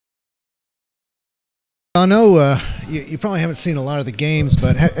I know you probably haven't seen a lot of the games,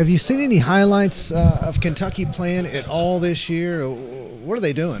 but have you seen any highlights of Kentucky playing at all this year? What are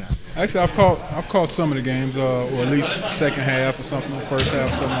they doing? Actually, I've caught some of the games, or at least second half or something, first half,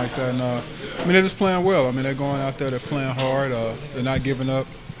 something like that. And I mean, they're just playing well. I mean, they're going out there, they're playing hard. They're not giving up.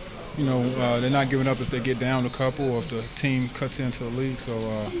 They're not giving up if they get down a couple or if the team cuts into the league. So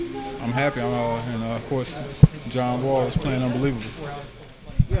I'm happy. And of course, John Wall is playing unbelievable.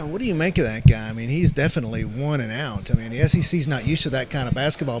 Yeah, what do you make of that guy? I mean, he's definitely one and out. I mean, the SEC's not used to that kind of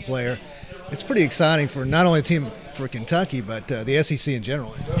basketball player. It's pretty exciting for not only the team for Kentucky, but the SEC in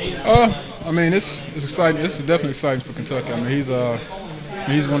general. I mean, it's exciting. It's definitely exciting for Kentucky. I mean, he's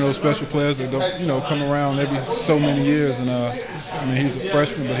one of those special players that don't come around every so many years. And I mean, he's a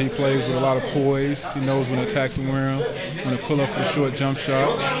freshman, but he plays with a lot of poise. He knows when to attack the rim, when to pull up for a short jump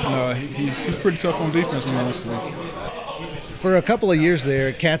shot. And he's pretty tough on defense when he wants to be. For a couple of years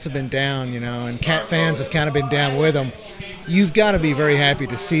there, Cats have been down, and Cat fans have kind of been down with them. You've got to be very happy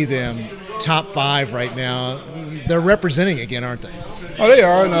to see them top 5 right now. They're representing again, aren't they? Oh, they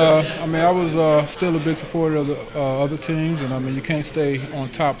are. And I mean, I was still a big supporter of the other teams, and I mean, you can't stay on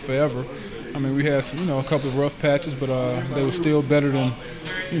top forever. I mean, we had some, a couple of rough patches, but they were still better than,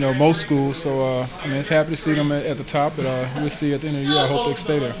 most schools. So I mean, it's happy to see them at the top, but we'll see at the end of the year. I hope they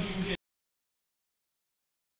stay there.